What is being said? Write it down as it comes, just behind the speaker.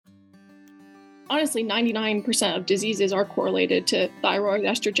honestly, 99% of diseases are correlated to thyroid,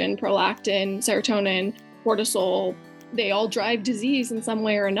 estrogen, prolactin, serotonin, cortisol. They all drive disease in some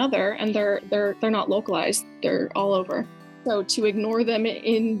way or another, and they're not localized. They're all over. So to ignore them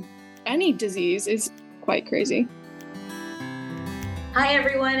in any disease is quite crazy. Hi,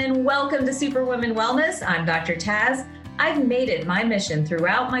 everyone, and welcome to Superwoman Wellness. I'm Dr. Taz. I've made it my mission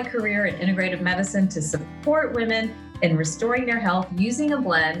throughout my career in integrative medicine to support women in restoring their health using a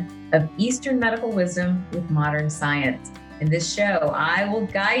blend of Eastern medical wisdom with modern science. In this show, I will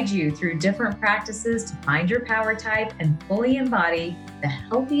guide you through different practices to find your power type and fully embody the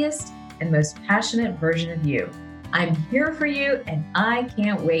healthiest and most passionate version of you. I'm here for you, and I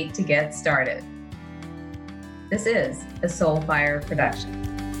can't wait to get started. This is a Soulfire production.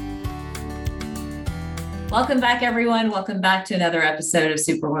 Welcome back, everyone. Welcome back to another episode of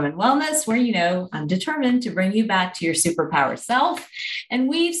Superwoman Wellness, where, I'm determined to bring you back to your superpower self. And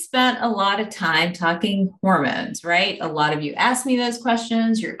we've spent a lot of time talking hormones, right? A lot of you ask me those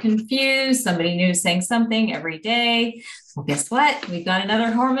questions. You're confused. Somebody new is saying something every day. Well, guess what? We've got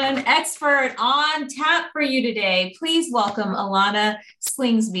another hormone expert on tap for you today. Please welcome Alannah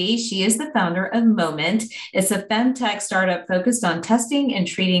Slingsby. She is the founder of Moment. It's a femtech startup focused on testing and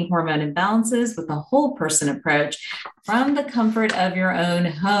treating hormone imbalances with a whole person approach from the comfort of your own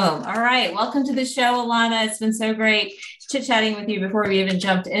home. All right. Welcome to the show, Alannah. It's been so great chit-chatting with you before we even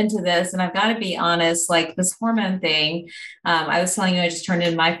jumped into this. And I've got to be honest, like this hormone thing, I was telling you, I just turned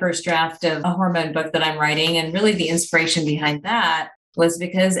in my first draft of a hormone book that I'm writing. And really the inspiration behind that was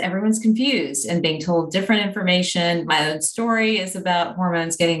because everyone's confused and being told different information. My own story is about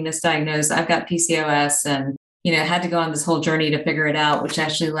hormones getting misdiagnosed. I've got PCOS and, had to go on this whole journey to figure it out, which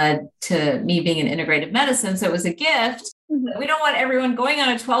actually led to me being in integrative medicine. So it was a gift. Mm-hmm. We don't want everyone going on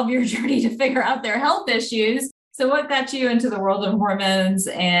a 12-year journey to figure out their health issues. So what got you into the world of hormones,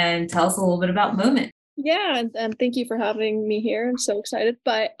 and tell us a little bit about Moment? Yeah. And thank you for having me here. I'm so excited.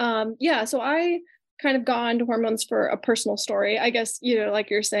 But so I kind of got into hormones for a personal story. I guess,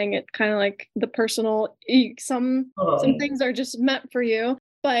 like you're saying, it kind of like the personal, some things are just meant for you,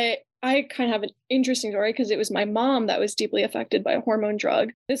 but I kind of have an interesting story because it was my mom that was deeply affected by a hormone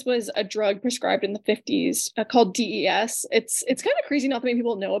drug. This was a drug prescribed in the 50s called DES. It's kind of crazy not that many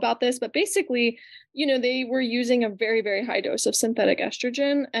people know about this, but basically, they were using a very, very high dose of synthetic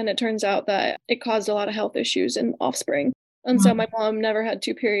estrogen. And it turns out that it caused a lot of health issues in offspring. And so my mom never had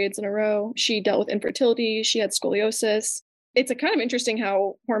 2 periods in a row. She dealt with infertility. She had scoliosis. It's a kind of interesting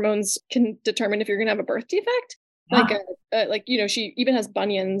how hormones can determine if you're going to have a birth defect. She even has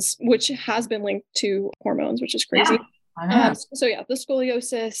bunions, which has been linked to hormones, which is crazy. Yeah. The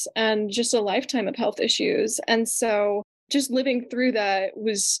scoliosis and just a lifetime of health issues. And so just living through that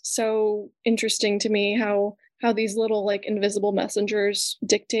was so interesting to me, how these little like invisible messengers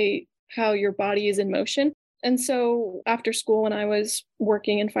dictate how your body is in motion. And so after school, when I was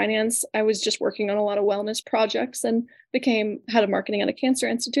working in finance, I was just working on a lot of wellness projects and became head of marketing at a cancer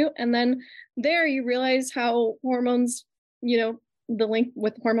institute. And then there you realize how hormones, the link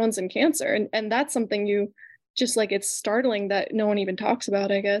with hormones and cancer. And that's something you just like, it's startling that no one even talks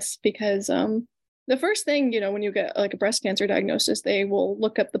about, I guess, because the first thing, when you get like a breast cancer diagnosis, they will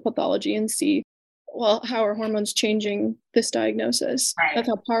look up the pathology and see, well, how are hormones changing this diagnosis? Right. That's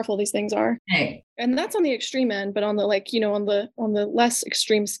how powerful these things are. Right. And that's on the extreme end, but on the on the less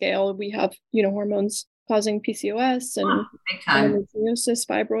extreme scale, we have, hormones causing PCOS and endometriosis,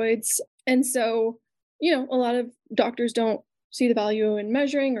 fibroids. And so, a lot of doctors don't see the value in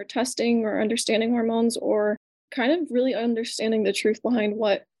measuring or testing or understanding hormones, or kind of really understanding the truth behind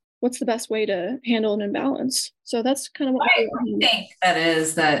what's the best way to handle an imbalance. So that's kind of what I think that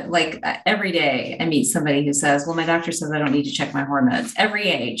is that, like, every day I meet somebody who says, well, my doctor says I don't need to check my hormones. Every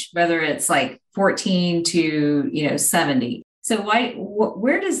age, whether it's like 14 to, 70. So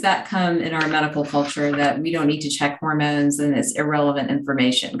where does that come in our medical culture that we don't need to check hormones and it's irrelevant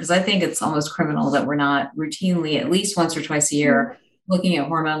information? Because I think it's almost criminal that we're not routinely, at least once or twice a year, looking at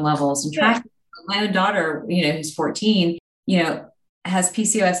hormone levels and tracking. My own daughter, who's 14, has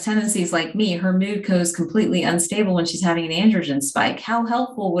PCOS tendencies like me. Her mood goes completely unstable when she's having an androgen spike. How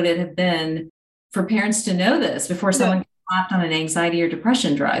helpful would it have been for parents to know this before someone gets slapped on an anxiety or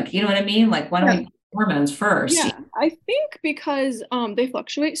depression drug? You know what I mean? Like, why don't we hormones first? Yeah, I think because they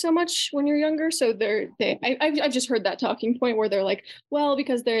fluctuate so much when you're younger. So I've just heard that talking point where they're like, well,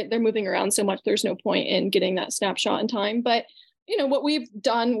 because they're moving around so much, there's no point in getting that snapshot in time. But what we've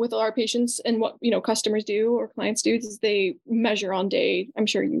done with our patients and what, customers do or clients do is they measure on day, I'm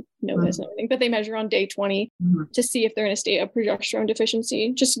sure you know this and everything, but they measure on day 20 to see if they're in a state of progesterone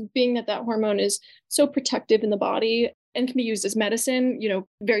deficiency, just being that hormone is so protective in the body. and can be used as medicine,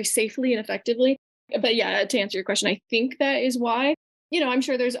 very safely and effectively. But yeah, to answer your question, I think that is why. I'm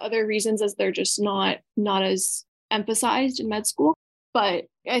sure there's other reasons, as they're just not as emphasized in med school, but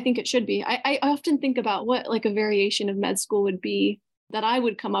I think it should be. I often think about what like a variation of med school would be that I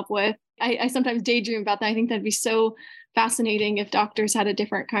would come up with. I sometimes daydream about that. I think that'd be so fascinating if doctors had a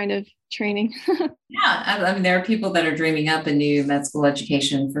different kind of training. Yeah, I mean, there are people that are dreaming up a new med school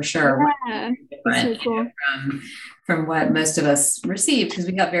education for sure. Yeah, that's so cool. From what most of us received, because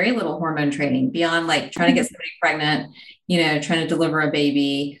we got very little hormone training beyond like trying to get somebody pregnant, trying to deliver a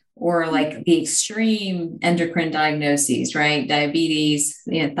baby, or like the extreme endocrine diagnoses, right? Diabetes,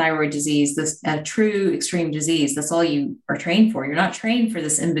 thyroid disease, this true extreme disease. That's all you are trained for. You're not trained for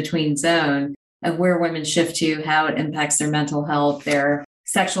this in-between zone of where women shift to, how it impacts their mental health, their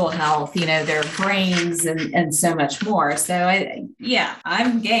sexual health, their brains, and so much more. So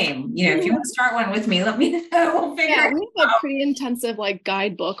I'm game. If you want to start one with me, let me know. We'll figure it out. We have a pretty intensive like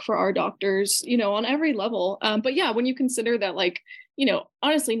guidebook for our doctors, on every level. But yeah, when you consider that, like,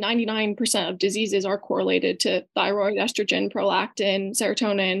 honestly, 99% of diseases are correlated to thyroid, estrogen, prolactin,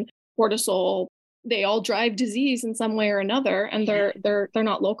 serotonin, cortisol. They all drive disease in some way or another, and they're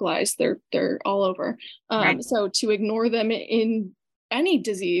not localized. They're all over. Right. So to ignore them in any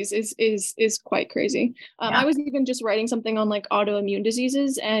disease is quite crazy. I was even just writing something on like autoimmune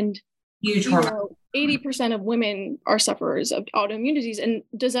diseases, and huge 80% of women are sufferers of autoimmune disease. And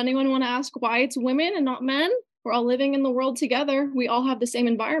does anyone want to ask why it's women and not men? We're all living in the world together. We all have the same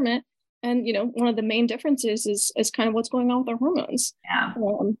environment. And, one of the main differences is kind of what's going on with our hormones. Yeah.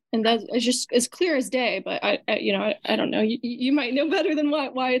 And that is just as clear as day, but I don't know. You might know better than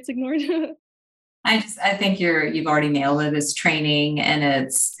why it's ignored. I think you've already nailed it. It's training, and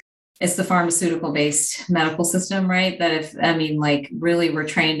it's the pharmaceutical based medical system, right? That really we're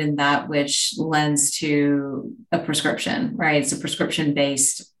trained in that which lends to a prescription, right? It's a prescription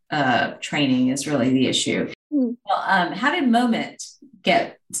based training is really the issue. Well, how did Moment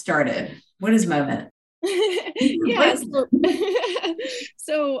get started? What is Moment? Yeah.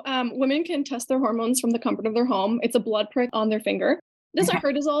 So women can test their hormones from the comfort of their home. It's a blood prick on their finger. It doesn't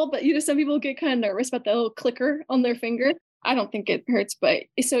hurt us all, but some people get kind of nervous about the little clicker on their finger. I don't think it hurts, but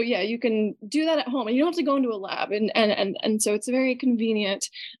so yeah, you can do that at home, and you don't have to go into a lab, and so it's very convenient.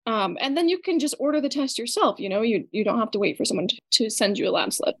 And then you can just order the test yourself. You don't have to wait for someone to send you a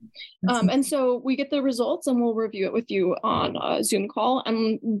lab slip. And so we get the results, and we'll review it with you on a Zoom call.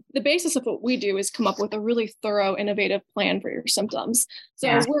 And the basis of what we do is come up with a really thorough, innovative plan for your symptoms.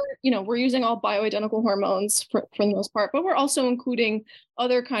 So we're using all bioidentical hormones for the most part, but we're also including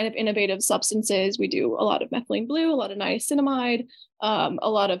other kind of innovative substances. We do a lot of methylene blue, a lot of niacinamide, a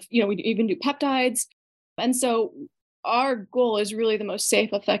lot of, we even do peptides. And so our goal is really the most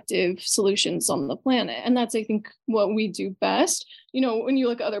safe, effective solutions on the planet. And that's, I think, what we do best. When you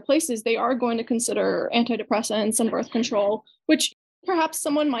look at other places, they are going to consider antidepressants and birth control, which perhaps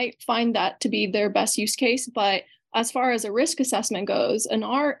someone might find that to be their best use case. But as far as a risk assessment goes, in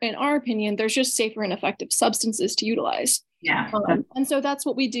our opinion, there's just safer and effective substances to utilize. Yeah. And so that's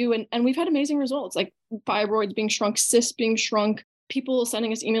what we do. And we've had amazing results, like fibroids being shrunk, cysts being shrunk, people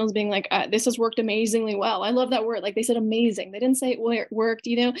sending us emails being like, this has worked amazingly well. I love that word. Like, they said amazing. They didn't say it worked,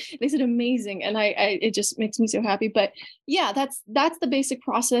 they said amazing. And it just makes me so happy. But yeah, that's the basic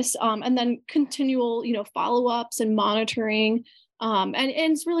process. And then continual, follow-ups and monitoring. And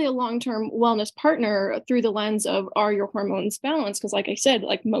it's really a long-term wellness partner through the lens of, are your hormones balanced? Because like I said,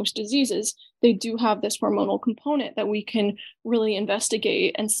 like most diseases, they do have this hormonal component that we can really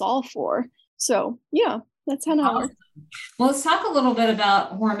investigate and solve for. So yeah, that's how it works. Well, let's talk a little bit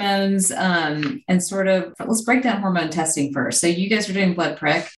about hormones and let's break down hormone testing first. So you guys are doing blood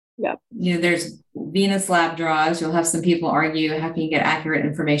prick. Yeah. There's venous lab draws. You'll have some people argue, how can you get accurate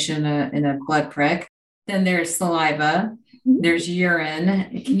information in a blood prick? Then there's saliva. There's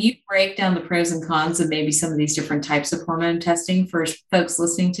urine. Can you break down the pros and cons of maybe some of these different types of hormone testing for folks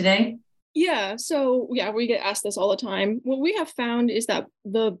listening today? Yeah. So yeah, we get asked this all the time. What we have found is that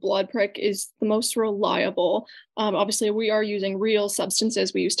the blood prick is the most reliable. Obviously, we are using real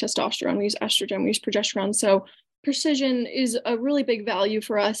substances. We use testosterone, we use estrogen, we use progesterone. So precision is a really big value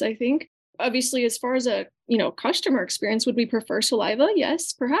for us, I think. Obviously, as far as a customer experience, would we prefer saliva?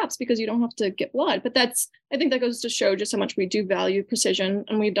 Yes, perhaps, because you don't have to get blood. But I think that goes to show just how much we do value precision.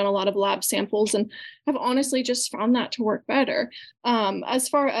 And we've done a lot of lab samples and have honestly just found that to work better. As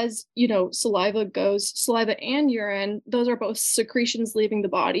far as saliva goes, saliva and urine, those are both secretions leaving the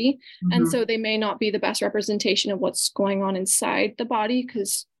body. And so they may not be the best representation of what's going on inside the body,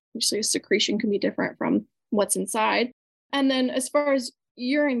 because obviously a secretion can be different from what's inside. And then as far as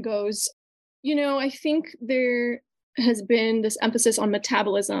urine goes, I think has been this emphasis on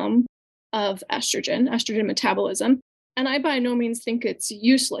metabolism of estrogen metabolism. And I by no means think it's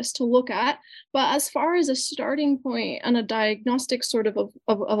useless to look at. But as far as a starting point and a diagnostic sort of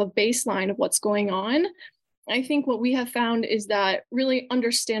a baseline of what's going on, I think what we have found is that really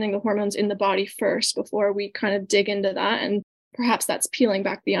understanding the hormones in the body first before we kind of dig into that. And perhaps that's peeling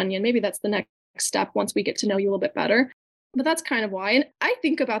back the onion. Maybe that's the next step once we get to know you a little bit better. But that's kind of why. And I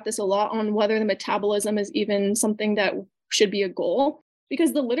think about this a lot on whether the metabolism is even something that should be a goal,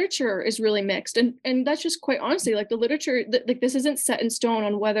 because the literature is really mixed. And that's just quite honestly, like the literature, like this isn't set in stone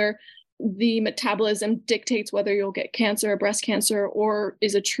on whether the metabolism dictates whether you'll get cancer or breast cancer, or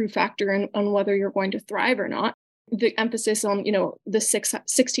is a true factor on whether you're going to thrive or not. The emphasis on, the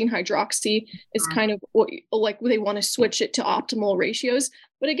 16 hydroxy is kind of like they want to switch it to optimal ratios.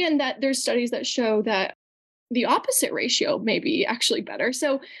 But again, that there's studies that show that the opposite ratio may be actually better.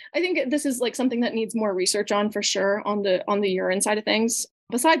 So I think this is like something that needs more research on for sure on the urine side of things.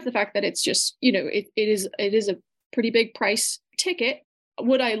 Besides the fact that it's just, it is a pretty big price ticket.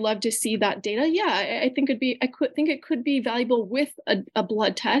 Would I love to see that data? Yeah, I think it could be valuable with a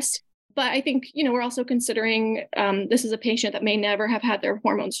blood test. But I think, we're also considering this is a patient that may never have had their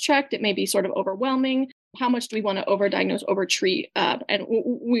hormones checked. It may be sort of overwhelming. How much do we want to overdiagnose, overtreat? And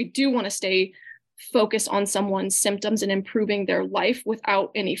we do want to stay focused on someone's symptoms and improving their life without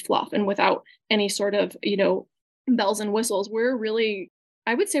any fluff and without any sort of, bells and whistles. We're really,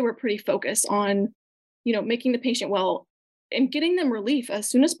 I would say we're pretty focused on, making the patient well and getting them relief as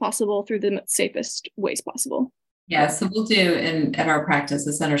soon as possible through the safest ways possible. Yeah, so we'll do at our practice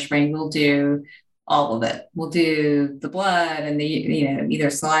at Center Spring, we'll do all of it. We'll do the blood and the, either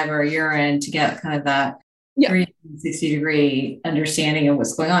saliva or urine to get kind of that 360-degree understanding of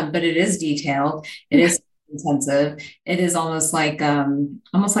what's going on. But it is detailed. It is intensive. It is almost like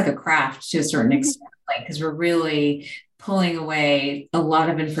a craft to a certain extent, because we're really pulling away a lot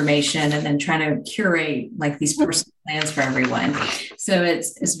of information and then trying to curate like these personal plans for everyone. So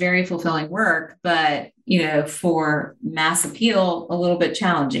it's very fulfilling work, but for mass appeal, a little bit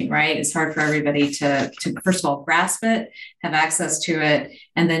challenging, right? It's hard for everybody to first of all grasp it, have access to it,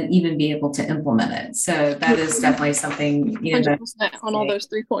 and then even be able to implement it. So that is definitely something, 100% on all those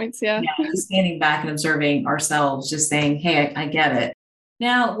 3 points. Yeah. Just standing back and observing ourselves, just saying, hey, I get it.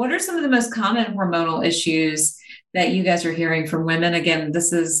 Now, what are some of the most common hormonal issues that you guys are hearing from women? Again,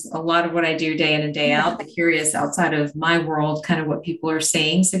 this is a lot of what I do day in and day out, but curious outside of my world, kind of what people are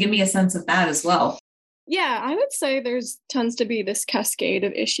saying. So give me a sense of that as well. Yeah, I would say tends to be this cascade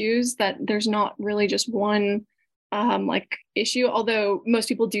of issues, that there's not really just one issue, although most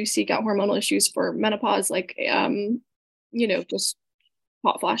people do seek out hormonal issues for menopause, like, just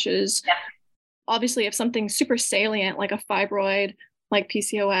hot flashes. Yeah. Obviously, if something's super salient, like a fibroid, like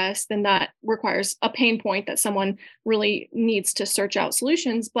PCOS, then that requires a pain point that someone really needs to search out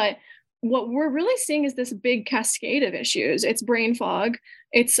solutions. But what we're really seeing is this big cascade of issues. It's brain fog,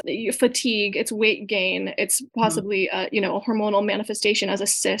 it's fatigue, it's weight gain, it's possibly a hormonal manifestation as a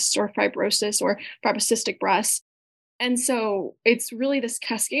cyst or fibrosis or fibrocystic breast. And so it's really this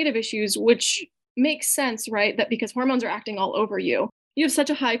cascade of issues, which makes sense, right? That because hormones are acting all over you. You have such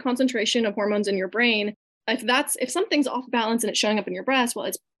a high concentration of hormones in your brain. If something's off balance and it's showing up in your breast, well,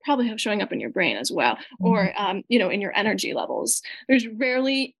 it's probably showing up in your brain as well, or in your energy levels. I've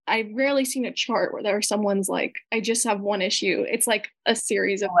rarely seen a chart where someone's like, I just have one issue. It's like a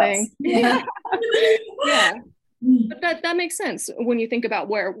series of things. Yeah. Yeah. But that makes sense when you think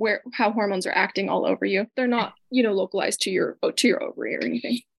about how hormones are acting all over you. They're not, localized to your ovary or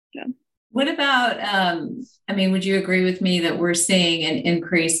anything. Yeah. What about, would you agree with me that we're seeing an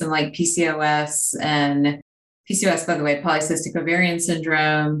increase in like PCOS, by the way, polycystic ovarian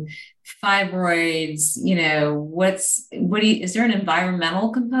syndrome, fibroids, is there an environmental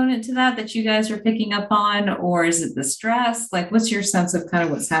component to that you guys are picking up on, or is it the stress? Like, what's your sense of kind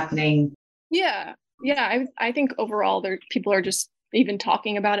of what's happening? Yeah. I think overall people are just even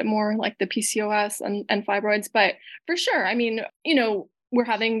talking about it more, like the PCOS and fibroids, but for sure, we're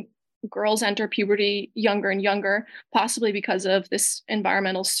having girls enter puberty younger and younger, possibly because of this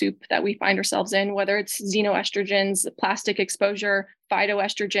environmental soup that we find ourselves in, whether it's xenoestrogens, plastic exposure,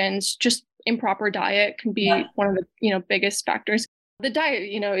 phytoestrogens, just improper diet can be one of the, biggest factors. The diet,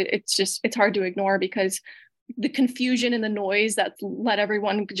 it's hard to ignore, because the confusion and the noise that let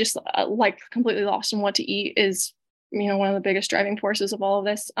everyone just completely lost on what to eat is, one of the biggest driving forces of all of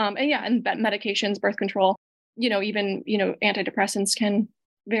this. And medications, birth control, even, antidepressants can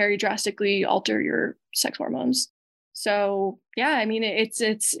very drastically alter your sex hormones. So yeah,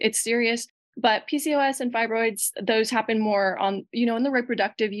 it's serious. But PCOS and fibroids, those happen more on, in the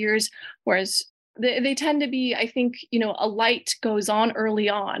reproductive years, whereas they tend to be, I think, a light goes on early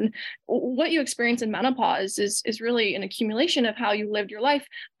on. What you experience in menopause is really an accumulation of how you lived your life.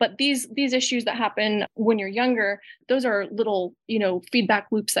 But these issues that happen when you're younger, those are little, feedback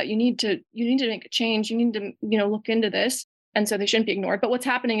loops that you need to make a change. You need to, look into this. And so they shouldn't be ignored. But what's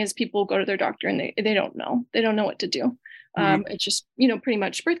happening is people go to their doctor and they don't know. They don't know what to do. It's just, pretty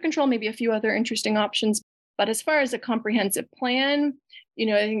much birth control, maybe a few other interesting options. But as far as a comprehensive plan,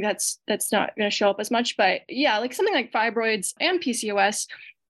 I think that's not going to show up as much. But yeah, like something like fibroids and PCOS,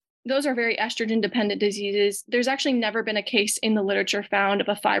 those are very estrogen dependent diseases. There's actually never been a case in the literature found of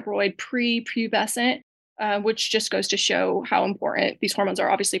a fibroid pre-pubescent, which just goes to show how important these hormones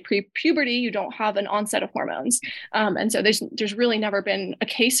are. Obviously, pre-puberty, you don't have an onset of hormones. And so there's really never been a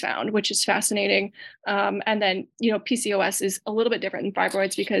case found, which is fascinating. And then, PCOS is a little bit different than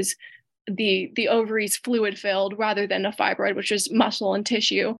fibroids because the ovaries fluid filled rather than a fibroid, which is muscle and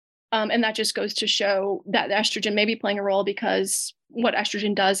tissue. And that just goes to show that the estrogen may be playing a role, because what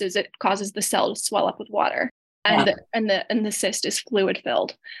estrogen does is it causes the cell to swell up with water, and the cyst is fluid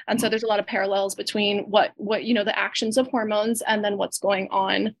filled. And so there's a lot of parallels between what the actions of hormones and then what's going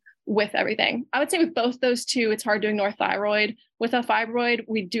on with everything. I would say with both those two, it's hard to ignore thyroid. With a fibroid,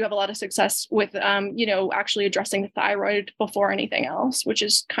 we do have a lot of success with, actually addressing the thyroid before anything else, which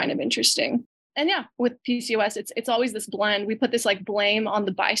is kind of interesting. And yeah, with PCOS, it's always this blend. We put this like blame on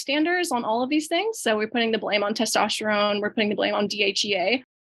the bystanders on all of these things. So we're putting the blame on testosterone. We're putting the blame on DHEA.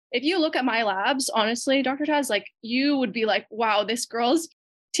 If you look at my labs, honestly, Dr. Taz, like you would be like, wow, this girl's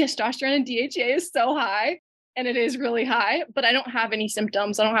testosterone and DHEA is so high. And it is really high, but I don't have any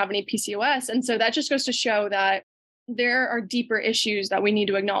symptoms. I don't have any PCOS. And so that just goes to show that there are deeper issues that we need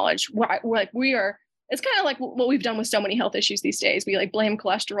to acknowledge. It's kind of like what we've done with so many health issues these days. We like blame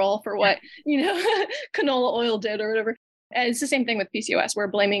cholesterol for what, canola oil did or whatever. And it's the same thing with PCOS. We're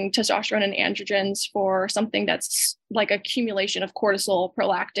blaming testosterone and androgens for something that's like accumulation of cortisol,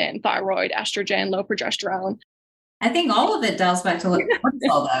 prolactin, thyroid, estrogen, low progesterone. I think all of it dials back to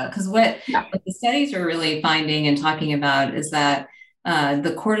cortisol, though, because what the studies are really finding and talking about is that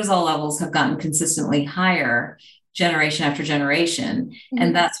the cortisol levels have gotten consistently higher generation after generation. Mm-hmm.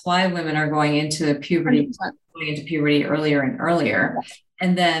 And that's why women are going into puberty earlier and earlier.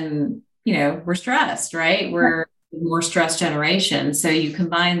 And then, we're stressed, right? We're more stressed generation. So you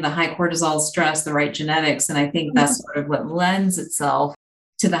combine the high cortisol stress, the right genetics, and I think that's sort of what lends itself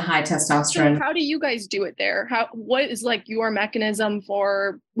to the high testosterone. So how do you guys do it there? What is like your mechanism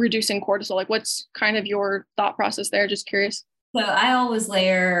for reducing cortisol? Like what's kind of your thought process there? Just curious. So I always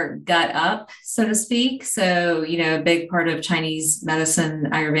layer gut up, so to speak. So, a big part of Chinese medicine,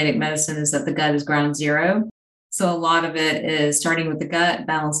 Ayurvedic medicine, is that the gut is ground zero. So a lot of it is starting with the gut,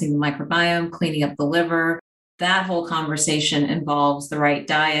 balancing the microbiome, cleaning up the liver. That whole conversation involves the right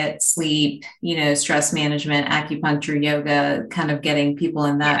diet, sleep, stress management, acupuncture, yoga, kind of getting people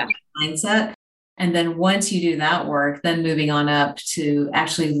in that mindset. And then once you do that work, then moving on up to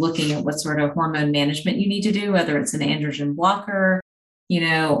actually looking at what sort of hormone management you need to do, whether it's an androgen blocker,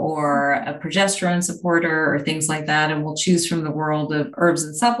 or a progesterone supporter or things like that. And we'll choose from the world of herbs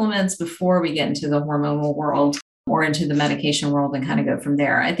and supplements before we get into the hormonal world or into the medication world and kind of go from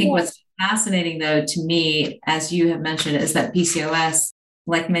there. I think what's fascinating, though, to me, as you have mentioned, is that PCOS,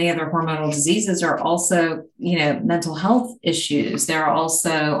 like many other hormonal diseases, are also, mental health issues. There are also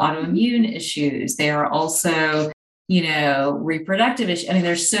autoimmune issues. There are also, reproductive issues. I mean,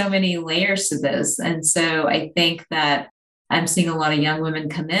 there's so many layers to this. And so I think that I'm seeing a lot of young women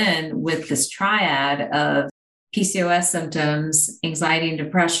come in with this triad of PCOS symptoms, anxiety and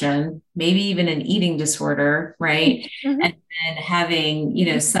depression, maybe even an eating disorder, right? Mm-hmm. And then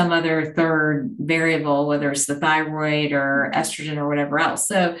having, some other third variable, whether it's the thyroid or estrogen or whatever else.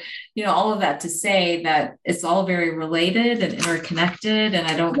 So, all of that to say that it's all very related and interconnected. And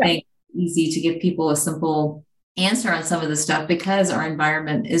I don't think it's easy to give people a simple answer on some of this stuff because our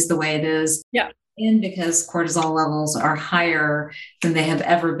environment is the way it is. Yeah. And because cortisol levels are higher than they have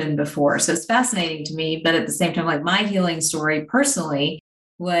ever been before. So it's fascinating to me. But at the same time, like my healing story personally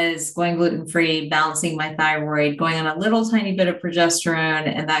was going gluten-free, balancing my thyroid, going on a little tiny bit of progesterone.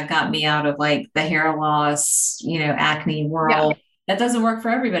 And that got me out of like the hair loss, acne world. Yeah. That doesn't work for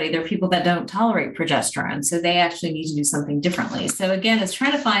everybody. There are people that don't tolerate progesterone. So they actually need to do something differently. So again, it's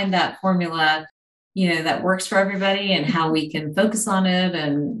trying to find that formula that works for everybody and how we can focus on it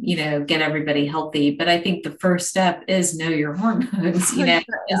and, get everybody healthy. But I think the first step is know your hormones,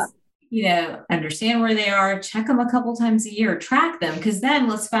 understand where they are, check them a couple times a year, track them. Because then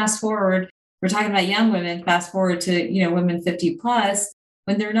let's fast forward. We're talking about young women, fast forward to, women 50 plus,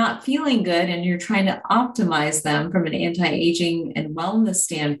 when they're not feeling good and you're trying to optimize them from an anti-aging and wellness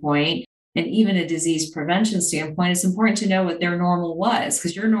standpoint. and even a disease prevention standpoint, it's important to know what their normal was,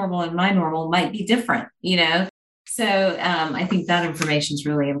 because your normal and my normal might be different, So I think that information is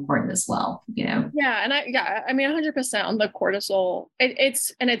really important as well, Yeah. And I mean, 100% on the cortisol.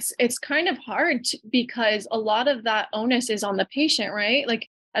 It's kind of hard because a lot of that onus is on the patient, right? Like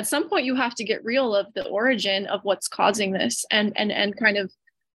at some point you have to get real of the origin of what's causing this and kind of,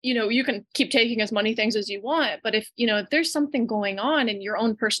 you can keep taking as many things as you want, but if there's something going on in your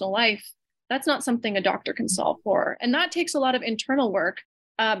own personal life, that's not something a doctor can solve for. And that takes a lot of internal work.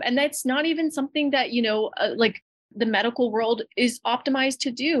 And that's not even something that, like the medical world is optimized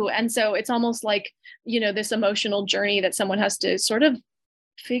to do. And so it's almost like, this emotional journey that someone has to sort of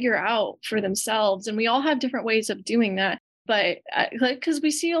figure out for themselves. And we all have different ways of doing that. But because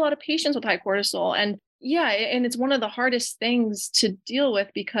we see a lot of patients with high cortisol, and and it's one of the hardest things to deal with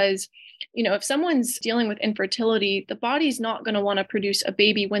because, if someone's dealing with infertility, the body's not going to want to produce a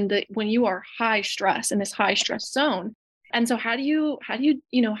baby when you are high stress in this high stress zone. And so how do you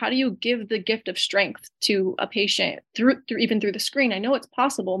give the gift of strength to a patient through even through the screen? I know it's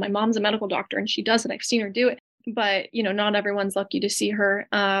possible. My mom's a medical doctor and she does it. I've seen her do it, but not everyone's lucky to see her.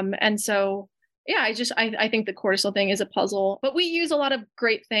 And so I think the cortisol thing is a puzzle, but we use a lot of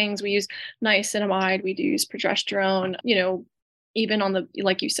great things. We use niacinamide, we use progesterone, even on the,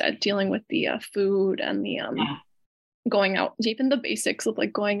 like you said, dealing with the food and the going out, even the basics of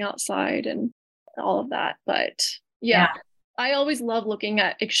like going outside and all of that. But I always love looking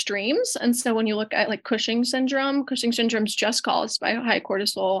at extremes. And so when you look at like Cushing syndrome is just caused by high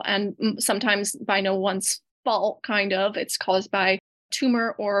cortisol, and sometimes by no one's fault, kind of. It's caused by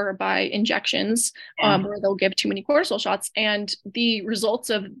tumor or by injections where they'll give too many cortisol shots. And the results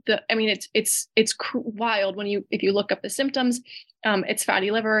of it's wild if you look up the symptoms. It's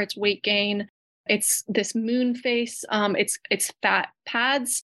fatty liver, it's weight gain, it's this moon face, it's fat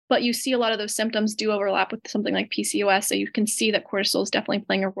pads. But you see a lot of those symptoms do overlap with something like PCOS. So you can see that cortisol is definitely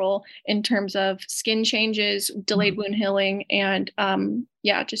playing a role in terms of skin changes, delayed wound healing, and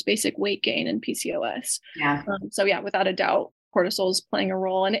just basic weight gain and PCOS. Without a doubt, cortisol is playing a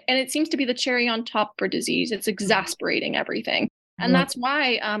role. And it seems to be the cherry on top for disease. It's exasperating everything. And that's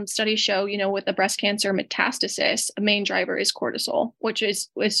why studies show, with the breast cancer metastasis, a main driver is cortisol, which is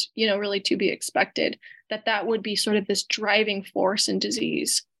really to be expected, that would be sort of this driving force in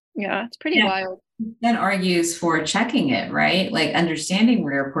disease. Yeah, it's pretty wild. That argues for checking it, right? Like understanding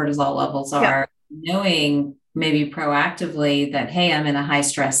where your cortisol levels are, knowing maybe proactively that, hey, I'm in a high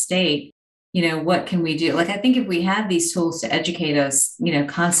stress state. What can we do? Like, I think if we had these tools to educate us,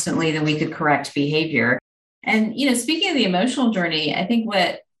 constantly, then we could correct behavior. And, speaking of the emotional journey, I think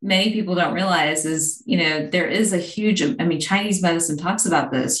what many people don't realize is, there is a huge, Chinese medicine talks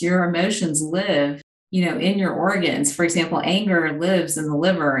about this. Your emotions live in your organs. For example, anger lives in the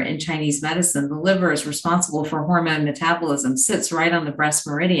liver in Chinese medicine. The liver is responsible for hormone metabolism, sits right on the breast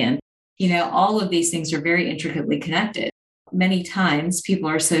meridian. All of these things are very intricately connected. Many times people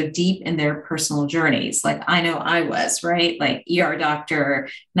are so deep in their personal journeys. Like I know I was, right? Like ER doctor,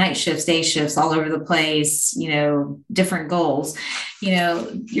 night shifts, day shifts, all over the place, different goals.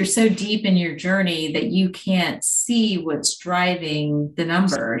 You're so deep in your journey that you can't see what's driving the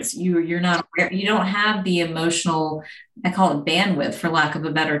numbers. You're not aware, you don't have the emotional, I call it bandwidth for lack of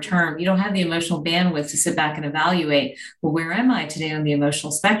a better term. You don't have the emotional bandwidth to sit back and evaluate, well, where am I today on the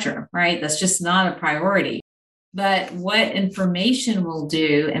emotional spectrum, right? That's just not a priority. But what information will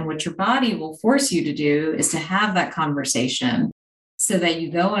do and what your body will force you to do is to have that conversation so that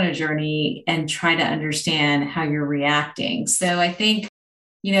you go on a journey and try to understand how you're reacting. So I think,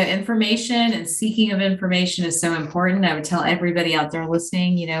 information and seeking of information is so important. I would tell everybody out there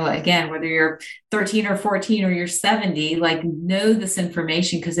listening, again, whether you're 13 or 14 or you're 70, like know this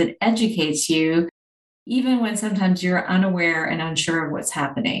information because it educates you even when sometimes you're unaware and unsure of what's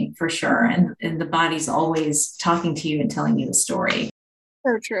happening, for sure. And the body's always talking to you and telling you the story.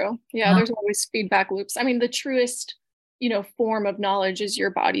 So true. Yeah, there's always feedback loops. The truest, form of knowledge is your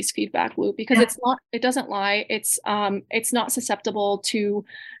body's feedback loop because it doesn't lie. It's not susceptible to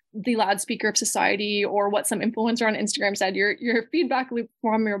the loudspeaker of society or what some influencer on Instagram said. Your feedback loop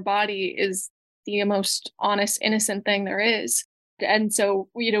from your body is the most honest, innocent thing there is. And so,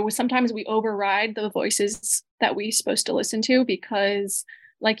 sometimes we override the voices that we're supposed to listen to because,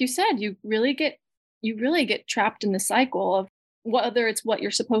 like you said, you really get trapped in the cycle of whether it's what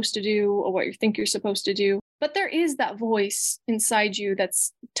you're supposed to do or what you think you're supposed to do. But there is that voice inside you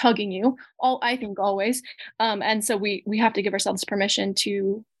that's tugging you, I think always. And so we have to give ourselves permission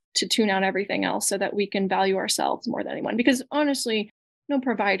to tune out everything else so that we can value ourselves more than anyone. Because honestly, no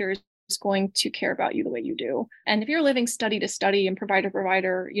providers going to care about you the way you do. And if you're living study to study and provider to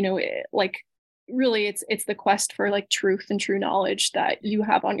provider, really it's the quest for like truth and true knowledge that you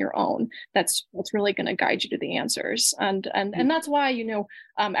have on your own that's really going to guide you to the answers. And that's why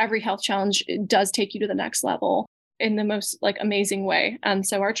every health challenge does take you to the next level in the most like amazing way. And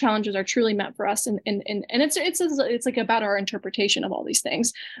so our challenges are truly meant for us, and it's like about our interpretation of all these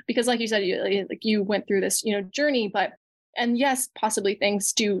things, because like you said, you went through this journey, and yes, possibly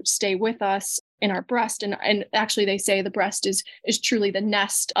things do stay with us in our breast. And actually they say the breast is truly the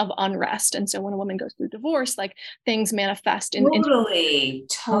nest of unrest. And so when a woman goes through divorce, like things manifest in totally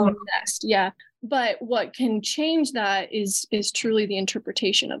nest. Yeah. But what can change that is truly the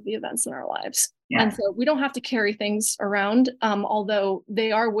interpretation of the events in our lives. Yeah. And so we don't have to carry things around, although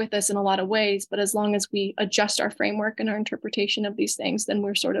they are with us in a lot of ways. But as long as we adjust our framework and our interpretation of these things, then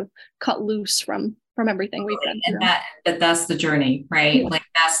we're sort of cut loose from everything we've been through. But that's the journey, right? Yeah. Like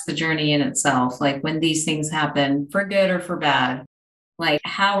that's the journey in itself. Like when these things happen, for good or for bad, like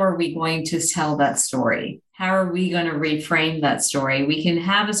how are we going to tell that story? How are we going to reframe that story? We can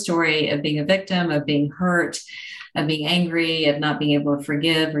have a story of being a victim, of being hurt, of being angry, of not being able to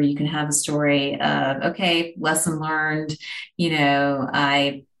forgive, or you can have a story of, okay, lesson learned,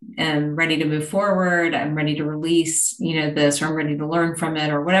 I am ready to move forward. I'm ready to release, this, or I'm ready to learn from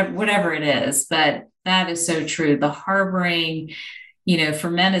it, or whatever it is. But that is so true. The harboring, for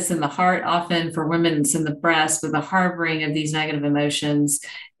men, it's in the heart often, for women, it's in the breast, but the harboring of these negative emotions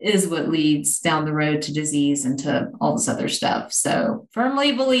is what leads down the road to disease and to all this other stuff. So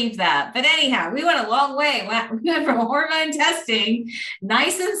firmly believe that. But anyhow, we went a long way. We went from hormone testing,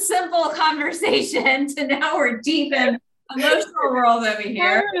 nice and simple conversation, to now we're deep in emotional world over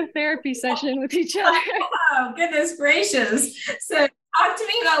here. We're in a therapy session with each other. Oh, goodness gracious. So talk to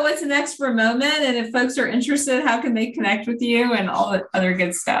me about what's next for Moment. And if folks are interested, how can they connect with you and all the other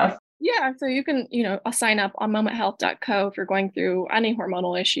good stuff? Yeah, so you can, sign up on momenthealth.co if you're going through any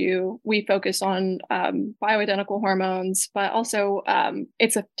hormonal issue. We focus on bioidentical hormones, but also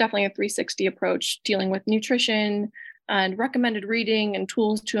it's definitely a 360 approach, dealing with nutrition and recommended reading and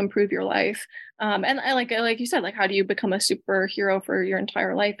tools to improve your life. And I like you said, like, how do you become a superhero for your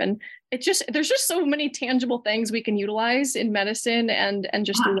entire life? And there's just so many tangible things we can utilize in medicine and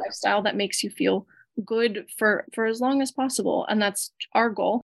just through lifestyle that makes you feel good for as long as possible. And that's our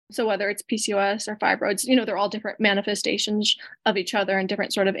goal. So whether it's PCOS or fibroids, they're all different manifestations of each other and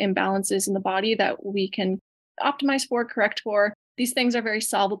different sort of imbalances in the body that we can optimize for, correct for. These things are very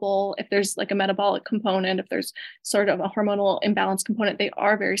solvable. If there's like a metabolic component, if there's sort of a hormonal imbalance component, they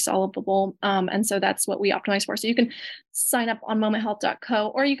are very solvable. And so that's what we optimize for. So you can sign up on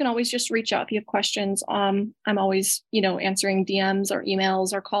momenthealth.co, or you can always just reach out if you have questions. I'm always, answering DMs or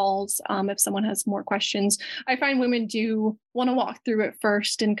emails or calls if someone has more questions. I find women do want to walk through it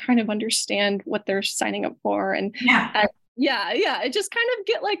first and kind of understand what they're signing up for. And yeah, it just kind of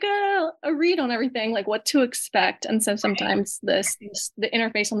get like a read on everything, like what to expect. And so sometimes the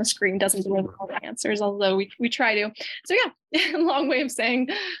interface on the screen doesn't deliver all the answers, although we try to. So yeah, long way of saying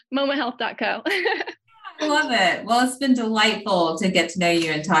momenthealth.co. I love it. Well, it's been delightful to get to know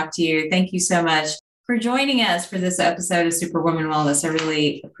you and talk to you. Thank you so much for joining us for this episode of Superwoman Wellness. I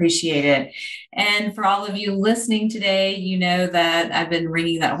really appreciate it. And for all of you listening today, you know that I've been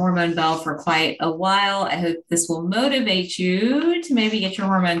ringing that hormone bell for quite a while. I hope this will motivate you to maybe get your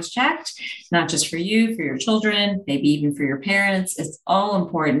hormones checked, not just for you, for your children, maybe even for your parents. It's all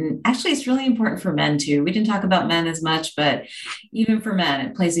important. Actually, it's really important for men too. We didn't talk about men as much, but even for men,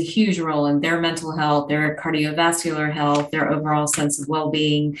 it plays a huge role in their mental health, their cardiovascular health, their overall sense of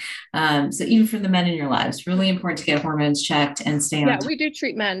well-being. So even for the men in your lives, really important to get hormones checked and stay on. Yeah, we do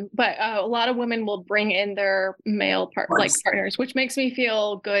treat men, but a lot of women will bring in their male partners, which makes me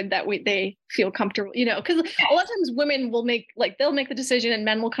feel good that they feel comfortable, because a lot of times women will they'll make the decision and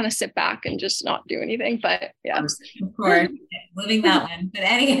men will kind of sit back and just not do anything. But yeah, of course, living that one. But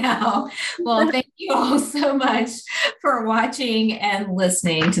anyhow, well, thank you all so much for watching and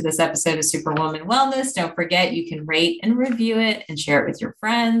listening to this episode of Superwoman Wellness. Don't forget, you can rate and review it and share it with your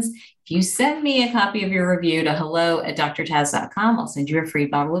friends. If you send me a copy of your review to hello@drtaz.com, I'll send you a free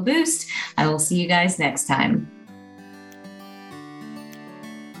bottle of Boost. I will see you guys next time.